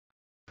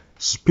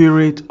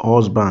Spirit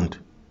husband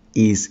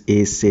is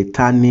a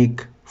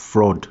satanic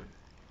fraud.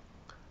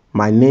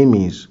 My name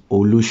is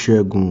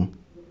Olusegun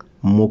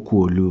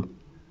Mokuolu.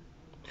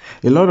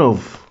 A lot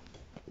of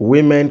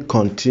women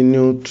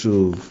continue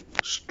to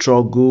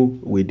struggle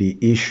with the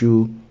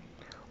issue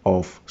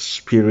of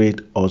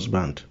spirit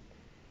husband.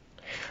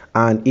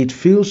 And it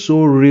feels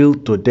so real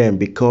to them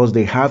because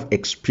they have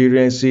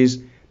experiences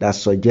that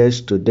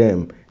suggest to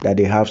them that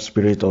they have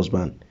spirit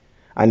husband.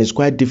 And it's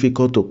quite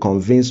difficult to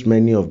convince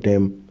many of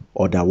them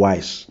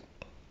otherwise.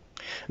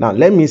 Now,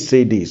 let me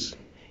say this.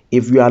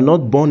 If you are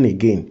not born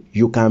again,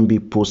 you can be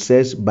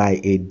possessed by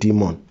a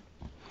demon.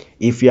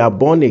 If you are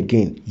born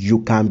again, you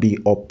can be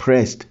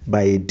oppressed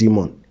by a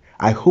demon.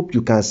 I hope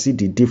you can see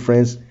the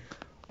difference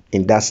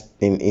in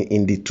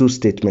the two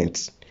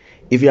statements.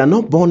 If you are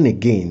not born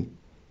again,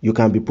 you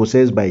can be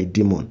possessed by a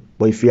demon.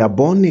 But if you are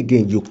born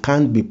again, you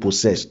can't be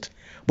possessed,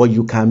 but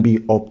you can be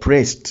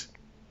oppressed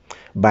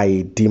by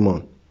a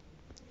demon.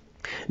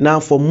 Now,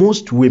 for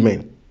most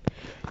women,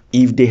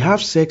 if they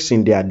have sex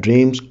in their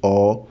dreams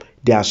or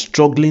they are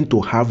struggling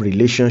to have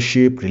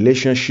relationship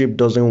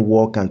doesn't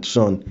work and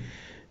so on,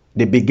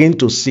 they begin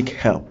to seek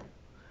help.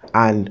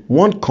 And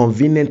one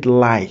convenient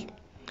lie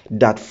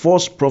that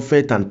false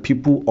prophet and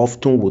people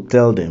often will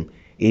tell them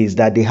is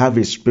that they have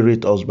a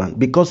spirit husband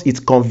because it's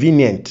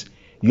convenient.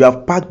 You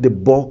have packed the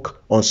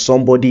buck on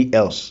somebody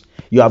else.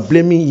 You are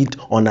blaming it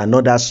on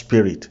another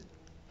spirit.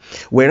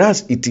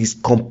 Whereas it is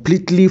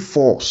completely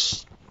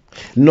false.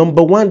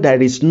 Number one,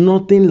 there is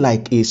nothing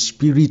like a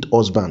spirit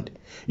husband.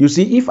 You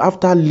see, if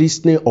after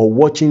listening or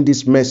watching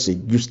this message,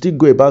 you still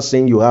go about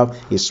saying you have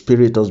a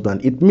spirit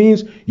husband, it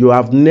means you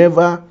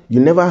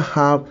never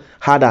have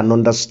had an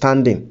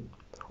understanding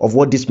of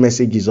what this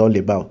message is all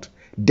about.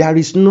 There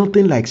is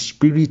nothing like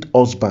spirit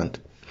husband.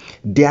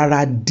 There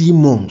are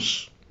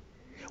demons.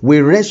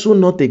 We wrestle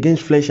not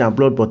against flesh and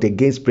blood, but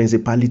against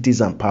principalities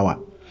and power.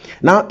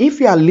 Now,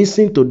 if you are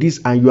listening to this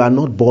and you are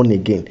not born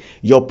again,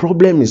 your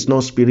problem is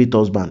not spirit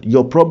husband.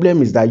 Your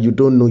problem is that you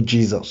don't know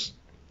Jesus.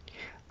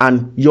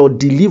 And your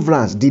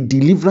deliverance, the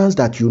deliverance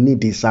that you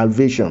need is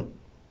salvation.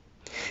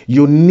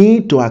 You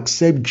need to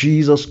accept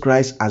Jesus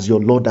Christ as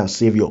your Lord and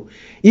Savior.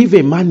 If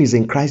a man is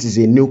in Christ, is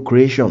a new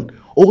creation.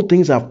 All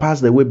things have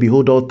passed away.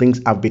 Behold, all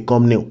things have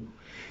become new.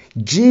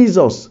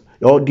 Jesus,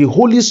 or the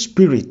Holy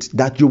Spirit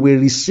that you will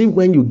receive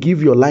when you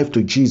give your life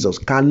to Jesus,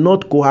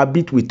 cannot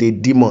cohabit with a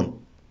demon.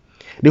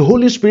 The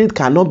Holy Spirit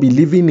cannot be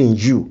living in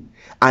you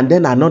and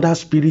then another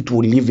spirit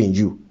will live in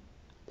you.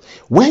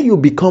 When you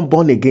become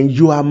born again,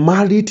 you are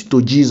married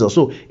to Jesus.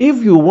 So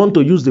if you want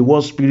to use the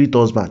word spirit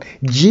husband,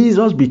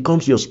 Jesus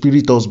becomes your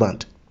spirit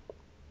husband.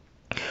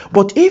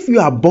 But if you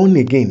are born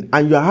again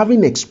and you are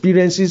having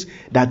experiences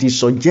that is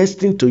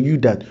suggesting to you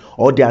that,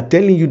 or they are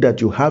telling you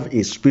that you have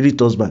a spirit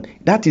husband,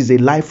 that is a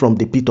lie from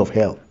the pit of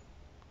hell.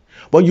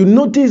 But you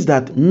notice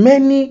that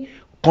many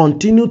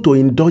continue to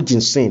indulge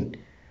in sin.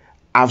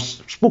 I've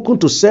spoken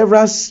to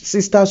several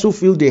sisters who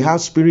feel they have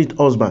spirit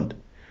husband.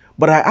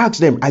 But I asked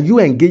them, are you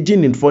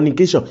engaging in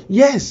fornication?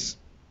 Yes.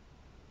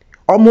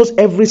 Almost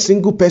every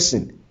single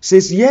person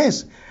says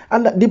yes.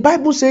 And the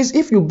Bible says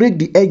if you break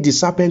the egg, the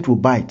serpent will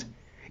bite.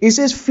 It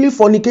says flee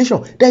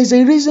fornication. There is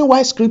a reason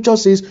why scripture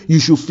says you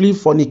should flee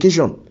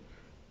fornication.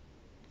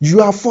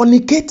 You are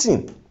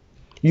fornicating.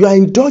 You are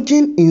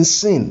indulging in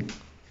sin.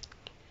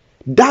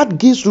 That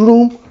gives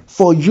room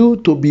for you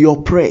to be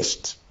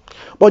oppressed.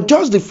 But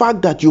just the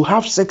fact that you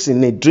have sex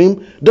in a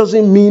dream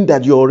doesn't mean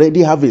that you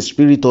already have a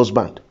spirit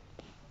husband.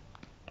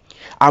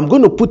 I'm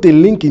going to put a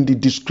link in the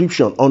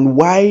description on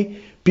why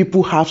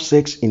people have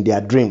sex in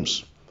their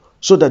dreams,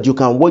 so that you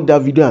can watch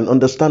that video and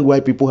understand why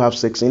people have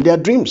sex in their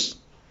dreams.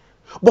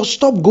 But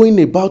stop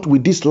going about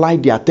with this lie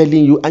they are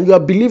telling you and you are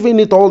believing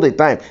it all the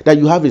time that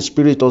you have a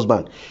spirit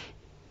husband.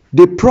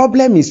 The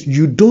problem is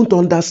you don't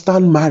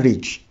understand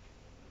marriage.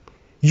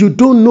 You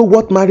don't know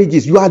what marriage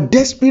is. You are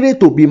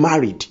desperate to be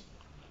married.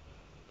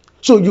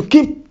 So you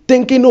keep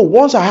thinking, oh,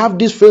 once I have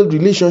this failed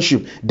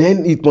relationship,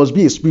 then it must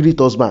be a spirit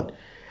husband.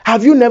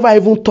 Have you never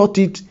even thought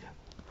it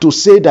to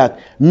say that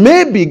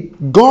maybe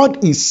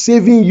God is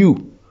saving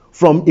you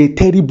from a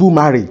terrible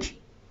marriage?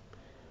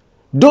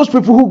 Those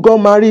people who got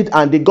married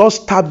and they got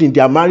stabbed in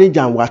their marriage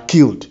and were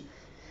killed,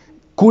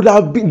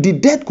 the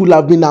death could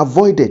have been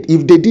avoided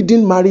if they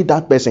didn't marry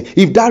that person,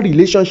 if that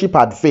relationship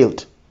had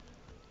failed.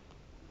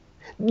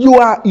 You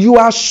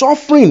are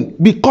suffering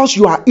because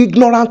you are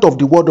ignorant of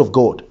the word of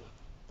God.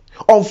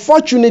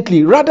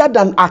 Unfortunately, rather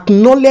than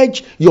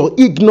acknowledge your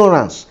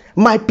ignorance,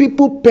 my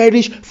people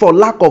perish for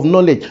lack of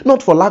knowledge,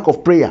 not for lack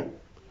of prayer.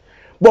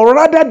 But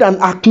rather than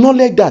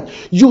acknowledge that,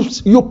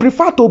 you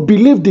prefer to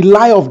believe the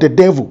lie of the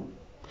devil.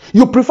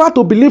 You prefer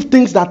to believe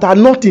things that are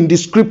not in the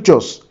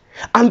scriptures.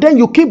 And then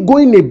you keep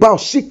going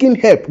about seeking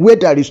help where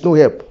there is no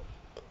help.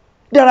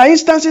 There are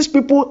instances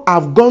people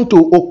have gone to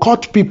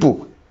occult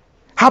people,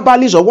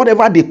 herbalists or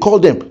whatever they call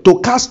them,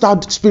 to cast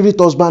out spirit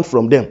husband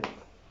from them.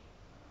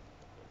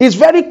 It's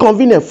very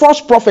convenient.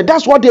 False prophet,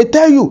 that's what they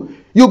tell you.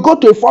 You go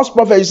to a false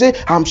prophet, you say,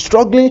 I'm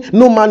struggling,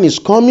 no man is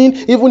coming.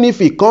 Even if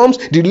he comes,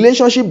 the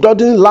relationship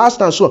doesn't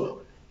last and so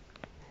on.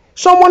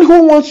 Someone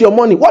who wants your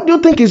money, what do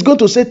you think he's going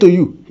to say to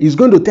you? He's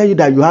going to tell you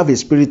that you have a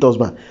spirit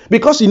husband,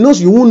 because he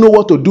knows you won't know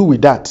what to do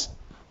with that.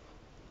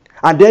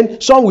 And then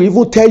some will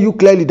even tell you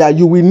clearly that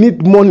you will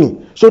need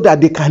money so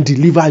that they can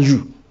deliver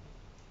you.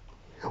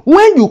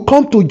 When you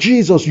come to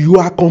Jesus, you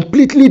are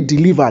completely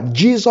delivered.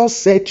 Jesus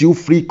set you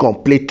free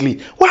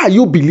completely. Why are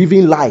you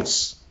believing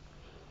lies?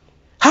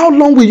 How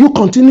long will you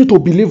continue to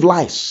believe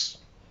lies?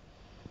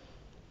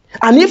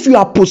 And if you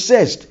are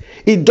possessed,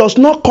 it does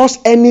not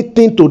cost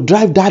anything to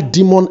drive that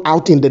demon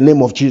out in the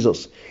name of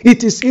Jesus.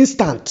 It is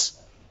instant.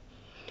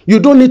 You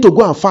don't need to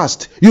go and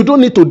fast. You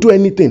don't need to do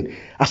anything.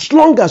 As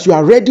long as you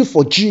are ready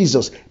for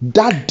Jesus,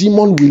 that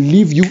demon will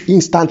leave you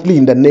instantly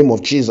in the name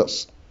of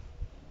Jesus.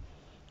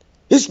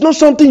 It's not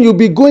something you'll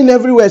be going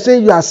everywhere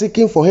saying you are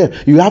seeking for help.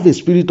 You have a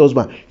spirit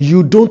husband.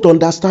 You don't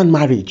understand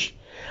marriage.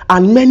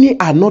 And many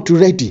are not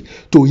ready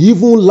to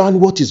even learn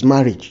what is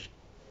marriage.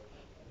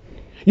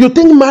 You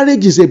think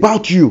marriage is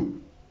about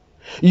you.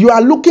 You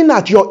are looking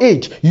at your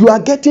age. You are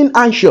getting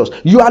anxious.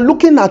 You are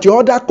looking at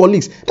your other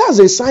colleagues. That's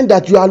a sign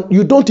that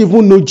you don't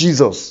even know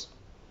Jesus.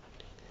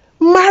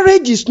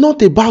 Marriage is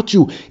not about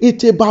you.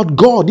 It's about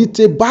God. It's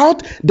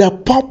about the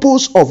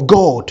purpose of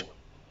God.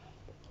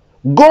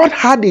 God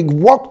had a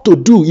work to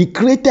do. He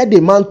created a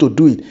man to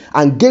do it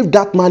and gave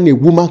that man a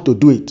woman to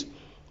do it.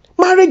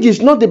 Marriage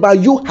is not about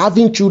you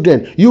having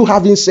children, you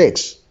having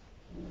sex.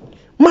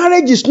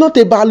 Marriage is not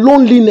about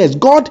loneliness.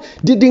 God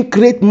didn't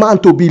create man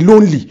to be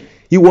lonely.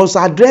 He was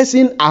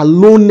addressing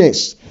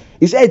aloneness.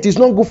 He said it is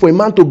not good for a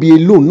man to be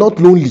alone, not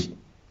lonely.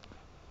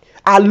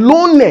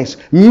 Aloneness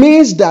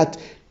means that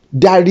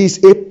there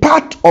is a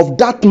part of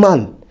that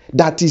man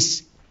that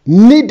is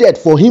needed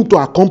for him to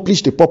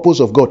accomplish the purpose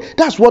of God.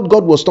 That's what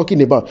God was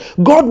talking about.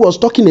 God was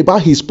talking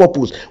about his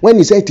purpose when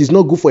he said it is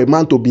not good for a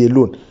man to be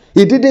alone.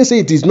 He didn't say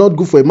it is not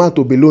good for a man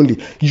to be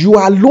lonely. You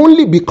are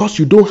lonely because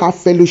you don't have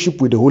fellowship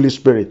with the Holy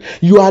Spirit.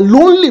 You are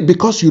lonely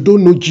because you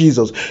don't know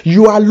Jesus.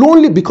 You are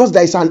lonely because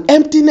there is an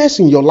emptiness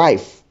in your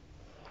life.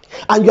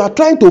 And you are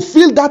trying to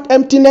fill that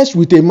emptiness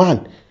with a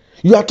man.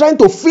 You are trying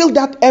to fill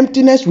that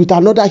emptiness with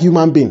another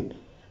human being.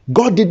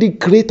 God didn't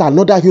create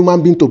another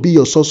human being to be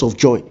your source of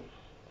joy.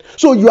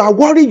 So you are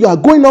worried, you are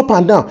going up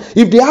and down.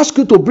 If they ask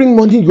you to bring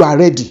money, you are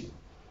ready.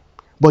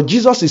 But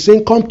Jesus is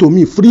saying, come to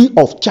me free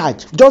of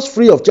charge. Just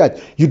free of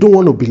charge. You don't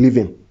want to believe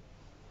him.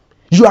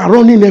 You are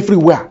running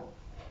everywhere.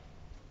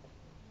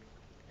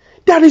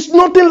 There is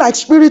nothing like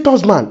spirit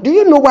husband. Do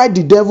you know why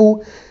the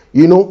devil,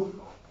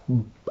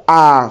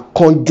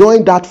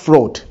 conjoined that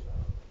fraud?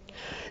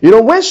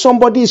 When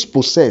somebody is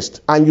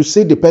possessed and you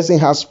say the person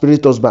has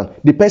spirit husband,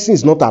 the person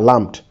is not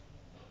alarmed.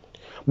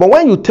 But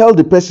when you tell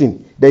the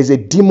person there is a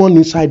demon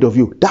inside of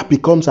you, that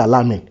becomes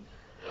alarming.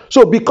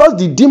 So because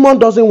the demon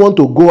doesn't want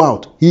to go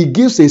out, he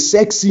gives a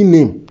sexy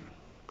name.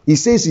 He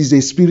says he's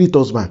a spirit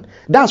husband.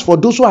 That's for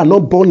those who are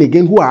not born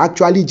again, who are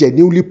actually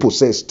genuinely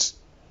possessed.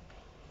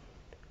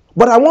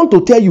 But I want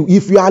to tell you,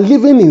 if you are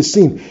living in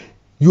sin,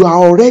 you are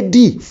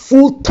already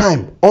full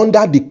time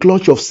under the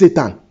clutch of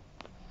Satan.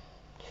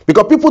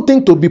 Because people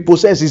think to be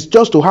possessed is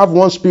just to have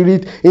one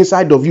spirit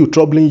inside of you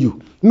troubling you.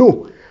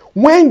 No.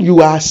 When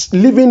you are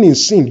living in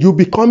sin, you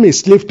become a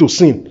slave to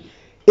sin.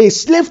 A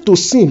slave to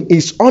sin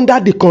is under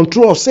the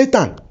control of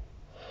Satan.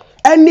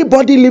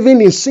 Anybody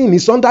living in sin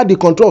is under the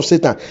control of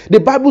Satan. The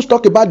Bible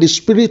talks about the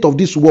spirit of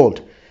this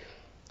world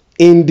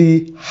in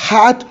the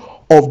heart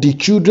of the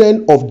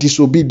children of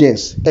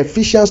disobedience.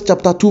 Ephesians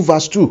chapter 2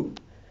 verse 2.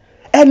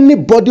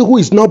 Anybody who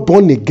is not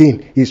born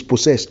again is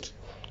possessed.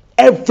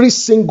 Every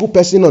single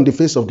person on the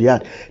face of the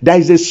earth. There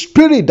is a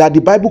spirit that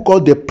the Bible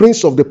calls the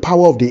prince of the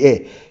power of the air.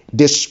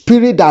 The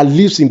spirit that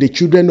lives in the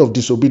children of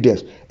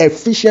disobedience.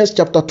 Ephesians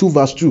chapter 2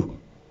 verse 2.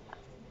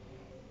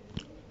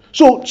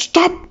 So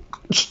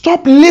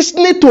stop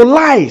listening to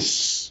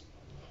lies.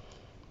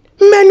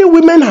 Many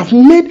women have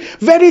made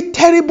very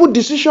terrible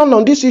decisions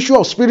on this issue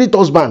of spirit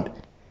husband.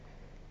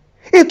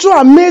 It's so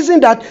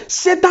amazing that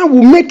Satan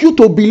will make you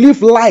to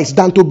believe lies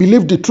than to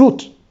believe the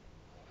truth.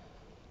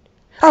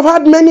 I've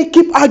had many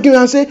keep arguing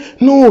and say,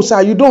 no,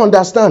 sir, you don't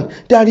understand.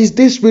 There is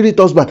this spirit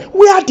husband.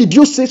 Where did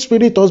you say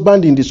spirit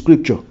husband in the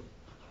scripture?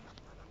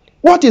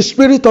 What is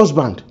spirit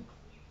husband?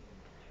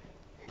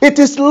 It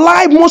is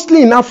lie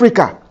mostly in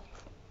Africa.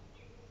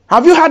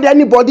 Have you heard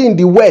anybody in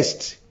the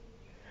West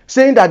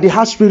saying that they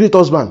have spirit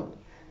husband?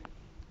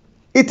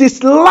 It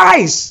is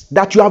lies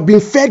that you have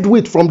been fed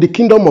with from the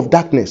kingdom of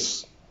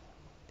darkness.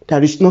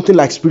 There is nothing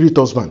like spirit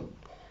husband.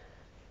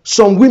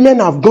 Some women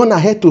have gone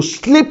ahead to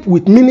sleep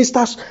with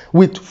ministers,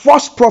 with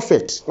false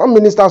prophets, not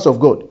ministers of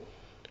God,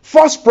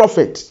 false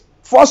prophets,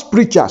 false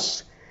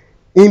preachers,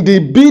 in the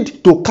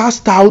bid to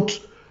cast out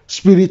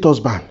spirit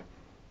husband.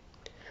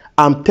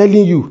 I'm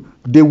telling you,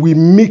 they will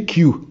make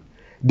you,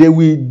 they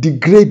will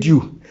degrade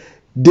you,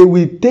 they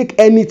will take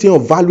anything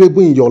of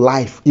valuable in your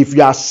life if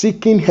you are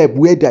seeking help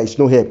where there is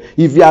no help,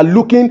 if you are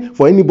looking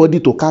for anybody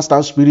to cast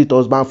out spirit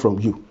husband from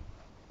you.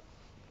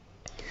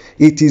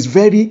 It is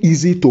very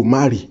easy to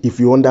marry if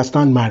you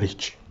understand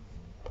marriage.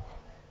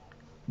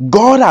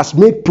 God has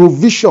made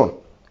provision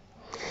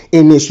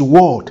in his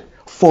word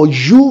for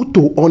you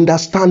to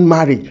understand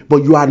marriage,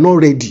 but you are not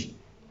ready.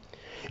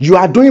 You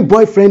are doing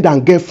boyfriend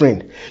and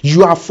girlfriend.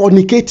 You are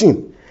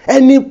fornicating.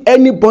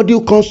 Anybody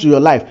who comes to your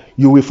life,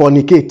 you will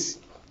fornicate.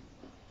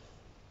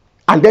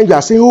 And then you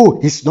are saying, oh,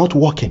 it's not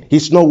working.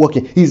 It's not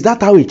working. Is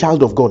that how a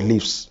child of God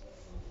lives?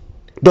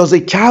 Does a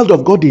child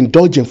of God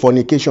indulge in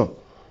fornication?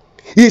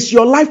 Is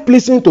your life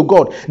pleasing to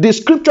God? The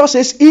scripture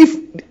says,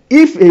 if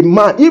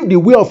the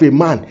way of a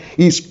man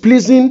is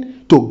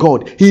pleasing to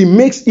God, he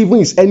makes even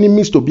his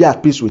enemies to be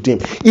at peace with him.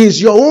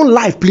 Is your own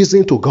life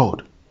pleasing to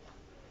God?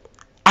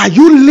 Are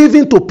you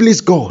living to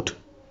please God?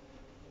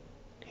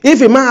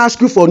 If a man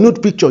asks you for a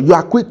nude picture, you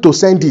are quick to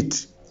send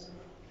it.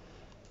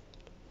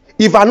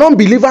 If an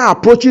unbeliever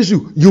approaches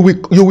you, you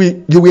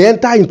will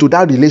enter into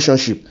that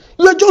relationship.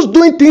 You are just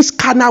doing things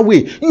carnal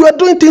way. You are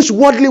doing things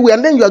worldly way,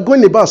 and then you are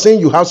going about saying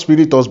you have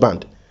spirit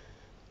husband.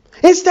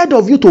 Instead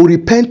of you to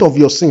repent of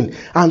your sin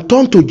and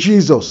turn to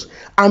Jesus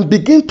and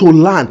begin to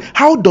learn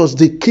how does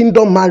the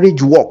kingdom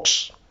marriage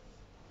works.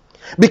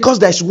 Because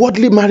there is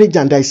worldly marriage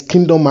and there is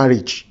kingdom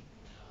marriage.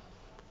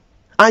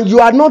 And you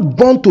are not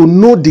born to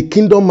know the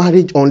kingdom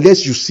marriage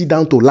unless you sit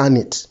down to learn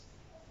it.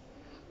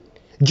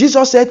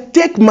 Jesus said,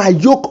 take my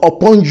yoke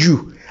upon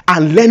you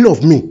and learn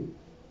of me.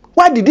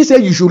 Why did he say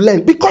you should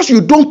learn? Because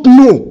you don't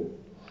know.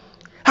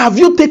 Have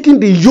you taken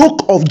the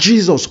yoke of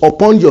Jesus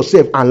upon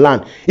yourself and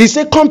learn? He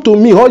said, come to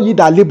me, all ye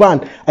that labor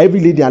and heavy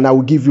laden, and I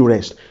will give you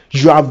rest.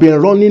 You have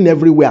been running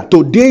everywhere.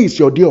 Today is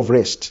your day of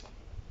rest.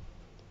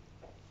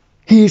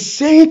 He is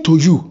saying to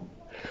you,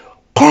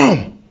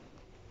 come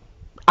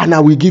and I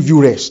will give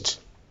you rest.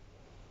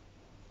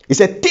 He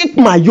said, take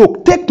my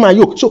yoke, take my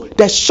yoke. So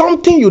there's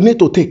something you need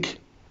to take.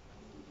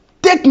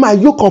 Take my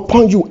yoke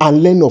upon you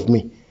and learn of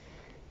me.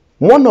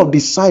 One of the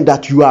signs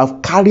that you are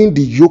carrying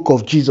the yoke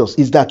of Jesus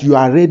is that you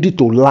are ready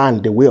to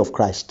learn the way of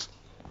Christ.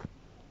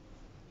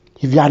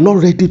 If you are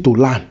not ready to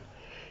learn,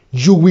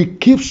 you will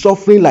keep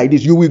suffering like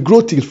this. You will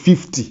grow till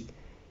 50.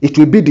 It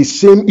will be the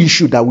same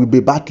issue that will be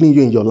battling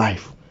you in your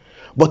life.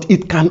 But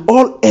it can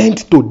all end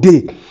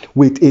today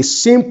with a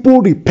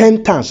simple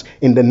repentance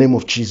in the name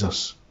of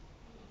Jesus.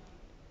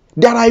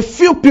 There are a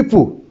few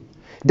people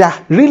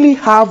that really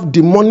have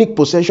demonic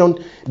possession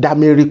that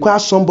may require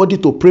somebody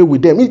to pray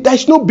with them.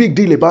 There's no big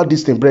deal about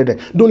this thing,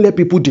 brethren. Don't let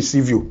people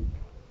deceive you.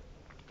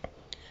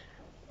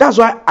 That's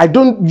why I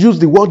don't use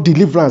the word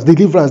deliverance,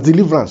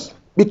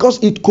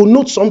 because it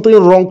connotes something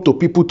wrong to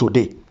people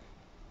today.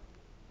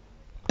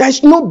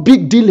 There's no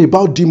big deal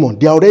about demon.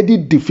 They are already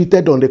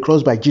defeated on the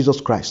cross by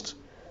Jesus Christ.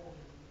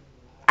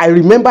 I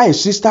remember a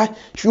sister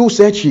who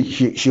said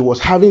she was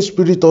having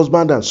spirit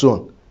husband and so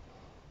on.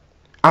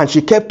 And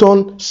she kept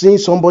on seeing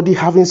somebody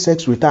having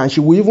sex with her, and she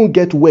will even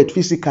get wet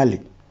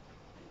physically.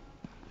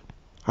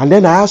 And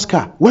then I asked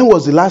her, when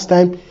was the last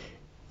time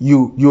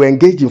you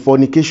engaged in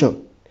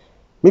fornication?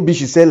 Maybe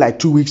she said like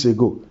 2 weeks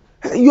ago.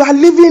 You are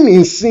living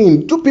in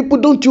sin.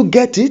 Don't you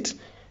get it?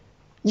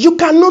 You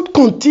cannot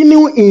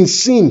continue in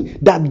sin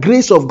that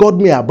grace of God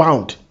may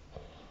abound.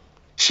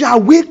 Shall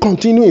we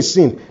continue in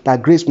sin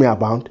that grace may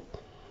abound?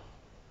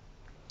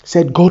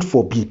 Said, God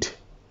forbid.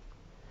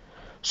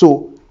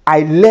 So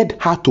I led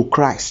her to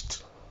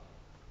Christ.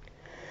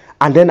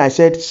 And then I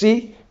said,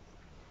 see,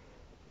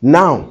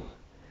 now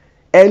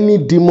any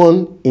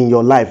demon in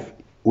your life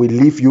will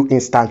leave you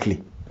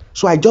instantly.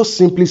 So I just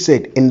simply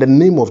said, in the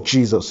name of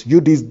Jesus, you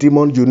this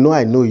demon, you know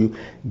I know you,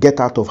 get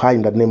out of her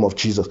in the name of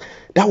Jesus.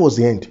 That was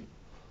the end.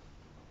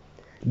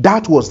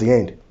 That was the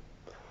end.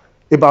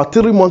 About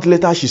 3 months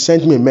later, she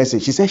sent me a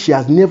message. She said she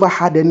has never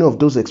had any of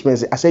those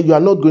experiences. I said, you are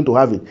not going to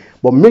have it,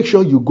 but make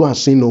sure you go and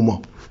sin no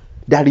more.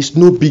 There is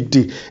no big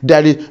deal.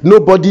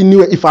 Nobody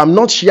knew. If I'm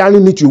not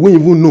sharing it, you won't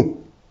even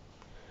know.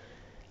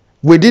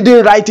 We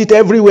didn't write it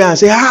everywhere and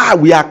say,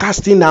 we are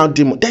casting out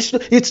demons.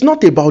 It's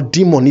not about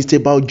demon. It's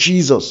about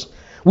Jesus.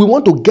 We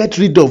want to get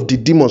rid of the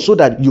demon so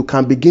that you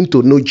can begin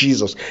to know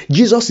Jesus.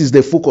 Jesus is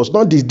the focus,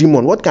 not this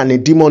demon. What can a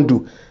demon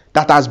do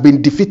that has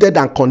been defeated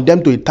and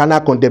condemned to eternal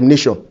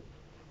condemnation?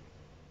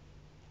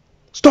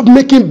 Stop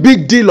making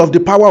big deal of the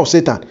power of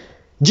Satan.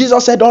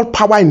 Jesus said, all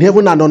power in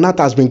heaven and on earth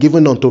has been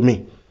given unto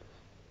me.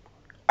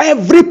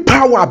 Every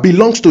power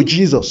belongs to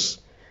Jesus.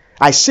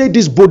 I say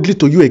this boldly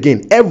to you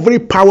again. Every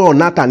power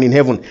on earth and in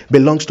heaven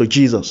belongs to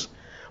Jesus.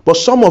 But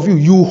some of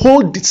you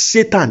hold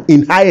Satan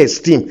in high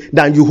esteem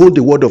than you hold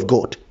the word of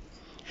God.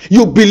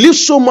 You believe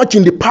so much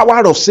in the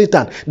power of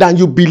Satan than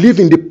you believe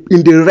in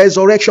the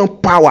resurrection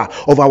power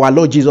of our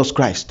Lord Jesus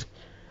Christ.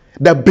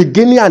 The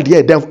beginning and the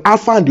end, the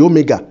Alpha and the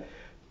Omega.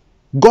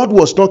 God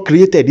was not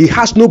created. He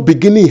has no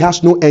beginning. He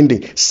has no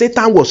ending.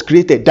 Satan was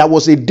created. There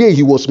was a day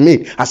he was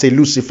made as a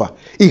Lucifer.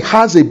 He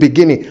has a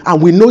beginning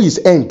and we know his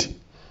end.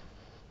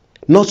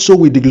 Not so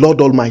with the Lord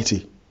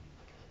Almighty.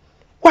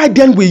 Why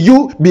then will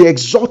you be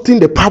exalting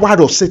the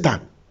power of Satan?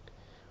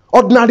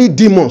 Ordinary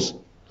demons.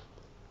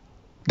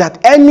 That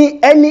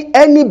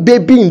any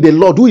baby in the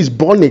Lord who is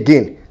born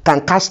again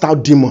can cast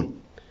out demon.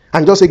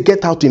 And just say,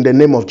 get out in the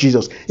name of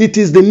Jesus. It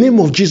is the name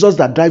of Jesus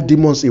that drives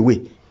demons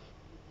away.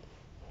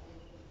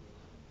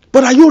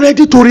 But are you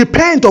ready to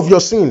repent of your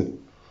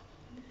sin?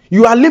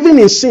 You are living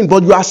in sin,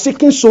 but you are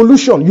seeking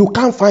solution. You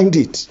can't find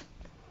it.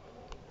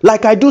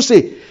 Like I do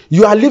say,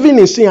 you are living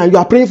in sin and you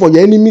are praying for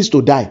your enemies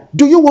to die.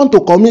 Do you want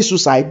to commit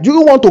suicide? Do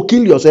you want to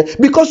kill yourself?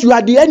 Because you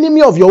are the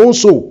enemy of your own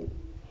soul.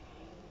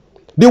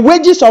 The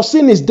wages of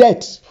sin is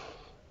death.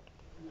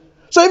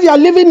 So if you are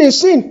living in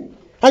sin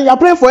and you are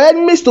praying for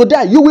enemies to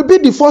die, you will be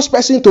the first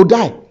person to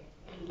die.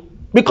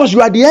 Because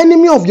you are the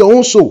enemy of your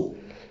own soul.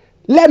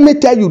 Let me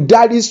tell you,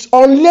 that is,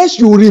 unless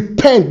you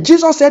repent,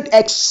 Jesus said,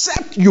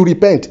 except you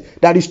repent,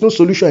 there is no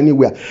solution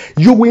anywhere.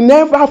 You will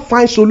never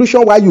find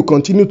solution while you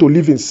continue to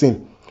live in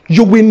sin.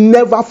 You will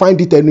never find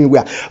it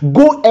anywhere.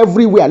 Go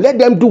everywhere. Let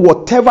them do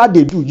whatever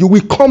they do. You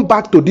will come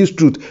back to this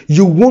truth.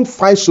 You won't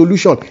find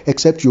solution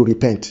except you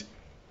repent.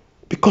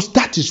 Because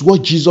that is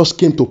what Jesus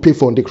came to pay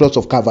for on the cross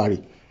of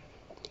Calvary.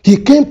 He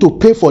came to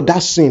pay for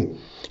that sin.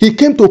 He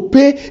came to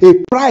pay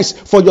a price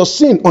for your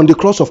sin on the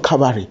cross of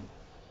Calvary.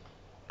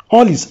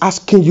 All he's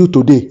asking you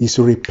today is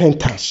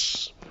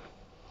repentance.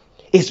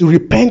 It's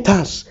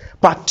repentance.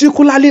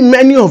 Particularly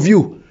many of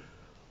you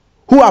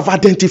who have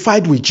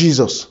identified with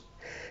Jesus.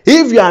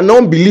 If you are an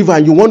unbeliever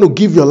and you want to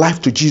give your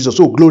life to Jesus,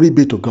 oh, glory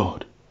be to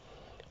God.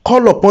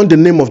 Call upon the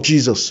name of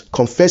Jesus.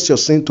 Confess your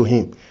sin to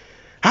him.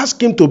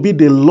 Ask him to be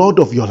the Lord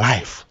of your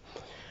life.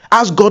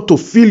 Ask God to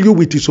fill you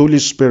with his Holy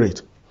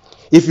Spirit.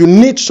 If you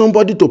need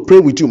somebody to pray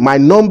with you, my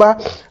number,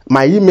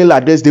 my email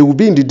address, they will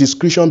be in the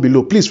description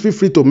below. Please feel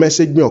free to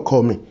message me or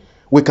call me.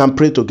 We can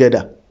pray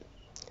together.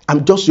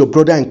 I'm just your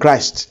brother in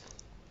Christ.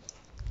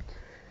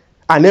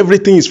 And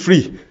everything is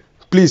free.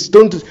 Please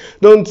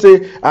don't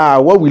say,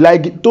 what will I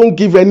give? Don't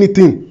give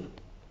anything.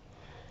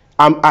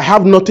 I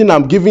have nothing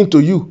I'm giving to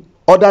you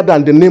other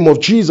than the name of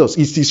Jesus.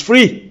 It is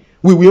free.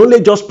 We will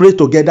only just pray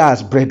together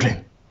as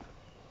brethren.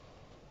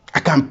 I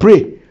can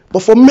pray.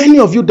 But for many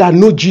of you that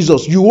know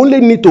Jesus, you only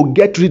need to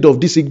get rid of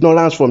this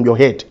ignorance from your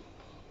head.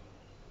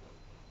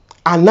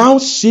 And now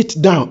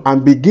sit down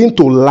and begin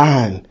to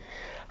learn.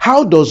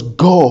 How does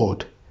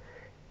God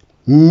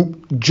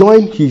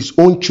join his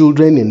own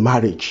children in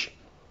marriage?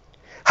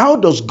 How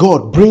does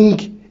God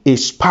bring a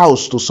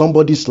spouse to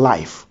somebody's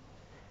life?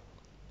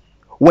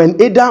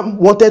 When Adam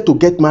wanted to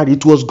get married,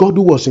 it was God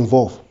who was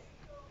involved.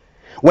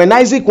 When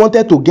Isaac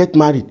wanted to get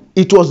married,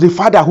 it was the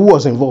father who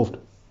was involved.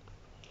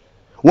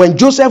 When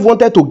Joseph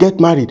wanted to get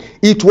married,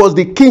 it was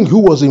the king who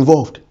was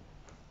involved.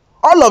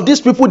 All of these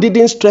people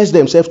didn't stress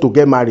themselves to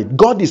get married.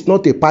 God is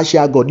not a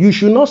partial God. You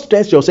should not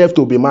stress yourself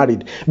to be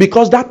married,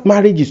 because that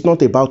marriage is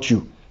not about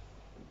you.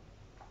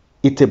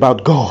 It's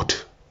about God.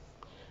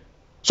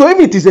 So if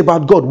it is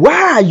about God,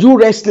 why are you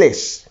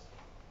restless?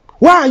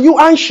 Why are you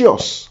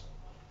anxious?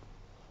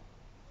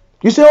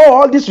 You say, oh,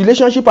 all these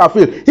relationships are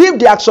failed. If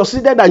they have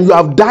succeeded and you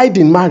have died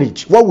in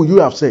marriage, what would you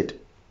have said?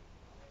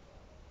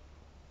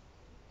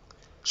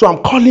 So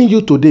I'm calling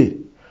you today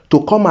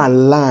to come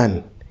and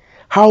learn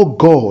how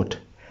God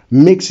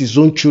makes his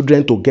own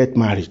children to get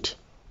married.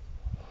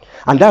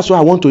 And that's why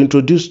I want to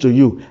introduce to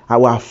you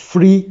our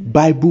free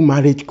Bible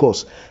marriage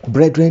course.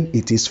 Brethren,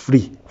 it is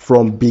free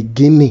from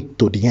beginning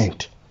to the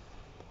end.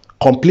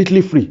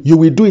 Completely free. You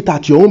will do it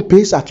at your own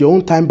pace, at your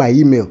own time, by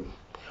email.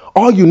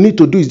 All you need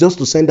to do is just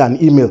to send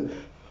an email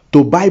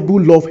to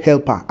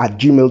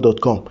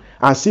BibleLoveHelper@gmail.com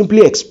and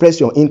simply express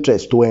your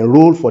interest to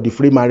enroll for the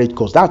free marriage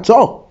course. That's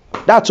all.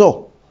 That's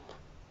all.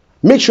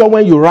 Make sure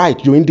when you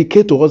write, you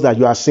indicate to us that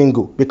you are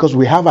single, because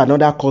we have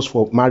another course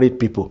for married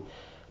people.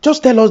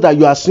 Just tell us that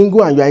you are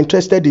single and you are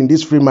interested in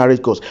this free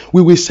marriage course.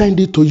 We will send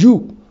it to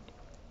you.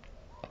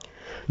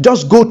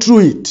 Just go through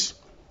it.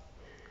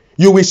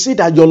 You will see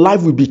that your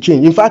life will be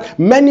changed. In fact,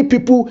 many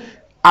people,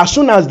 as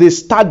soon as they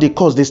start the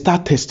course, they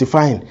start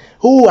testifying.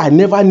 Oh, I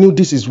never knew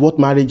this is what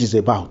marriage is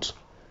about.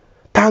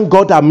 Thank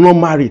God I'm not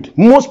married.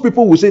 Most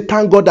people will say,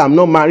 thank God I'm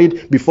not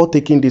married before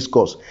taking this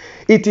course.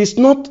 It is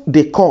not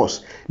the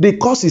course. The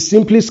course is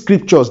simply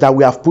scriptures that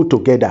we have put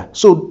together.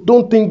 So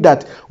don't think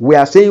that we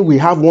are saying we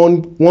have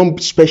one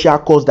special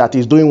course that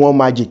is doing one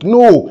magic.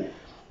 No.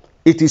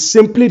 It is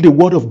simply the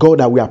word of God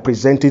that we are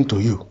presenting to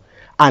you.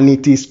 And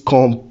it is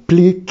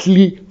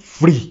completely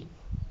free.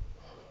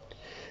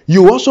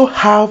 You also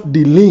have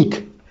the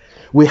link.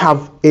 We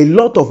have a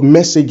lot of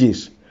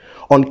messages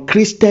on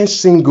Christian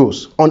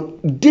singles, on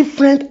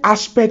different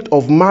aspects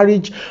of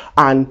marriage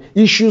and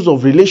issues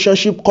of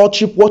relationship,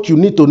 courtship, what you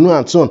need to know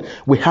and so on.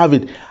 We have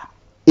it.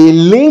 A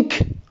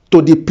link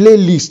to the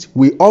playlist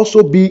will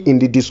also be in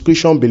the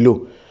description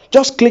below.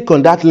 Just click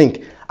on that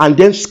link and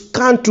then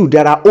scan through.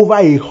 There are over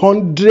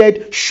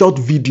 100 short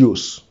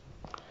videos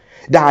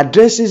that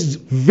addresses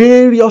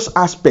various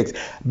aspects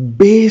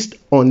based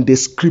on the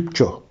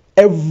scripture.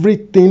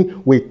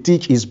 Everything we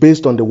teach is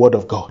based on the word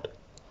of God.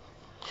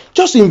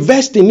 Just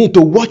invest in it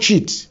to watch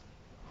it.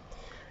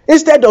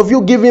 Instead of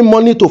you giving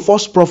money to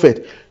false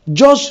prophet,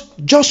 just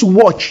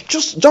watch.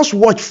 Just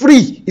watch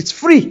free. It's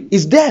free.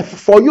 It's there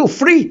for you,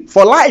 free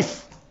for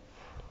life.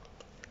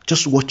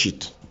 Just watch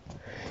it.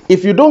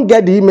 If you don't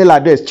get the email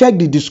address, check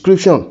the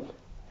description.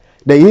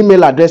 The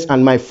email address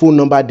and my phone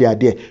number, they are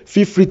there.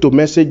 Feel free to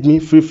message me.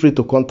 Feel free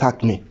to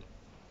contact me.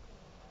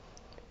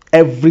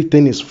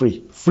 Everything is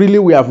free. Freely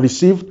we have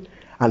received,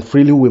 and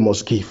freely we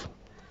must give.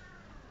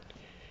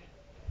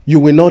 You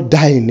will not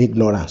die in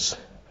ignorance.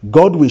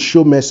 God will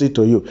show mercy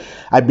to you.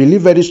 I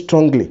believe very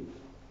strongly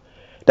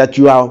that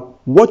you are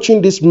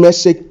watching this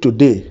message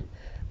today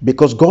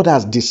because God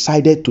has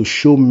decided to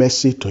show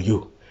mercy to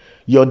you.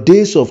 Your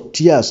days of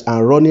tears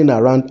and running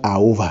around are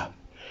over.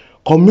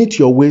 Commit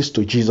your ways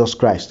to Jesus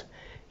Christ.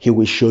 He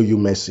will show you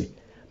mercy.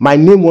 My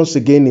name once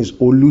again is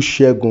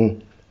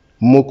Olusegun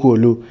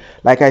Mokuolu.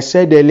 Like I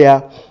said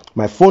earlier,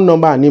 my phone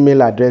number and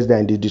email address are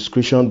in the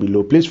description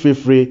below. Please feel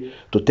free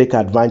to take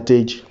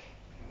advantage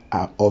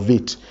of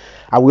it.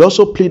 I will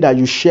also plead that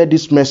you share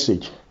this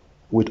message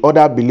with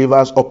other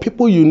believers or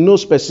people you know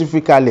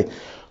specifically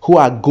who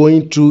are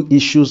going through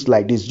issues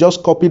like this.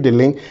 Just copy the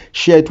link,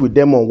 share it with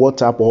them on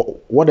WhatsApp or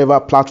whatever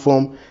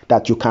platform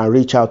that you can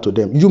reach out to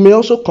them. You may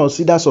also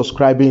consider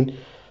subscribing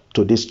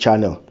to this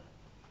channel.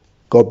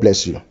 God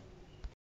bless you.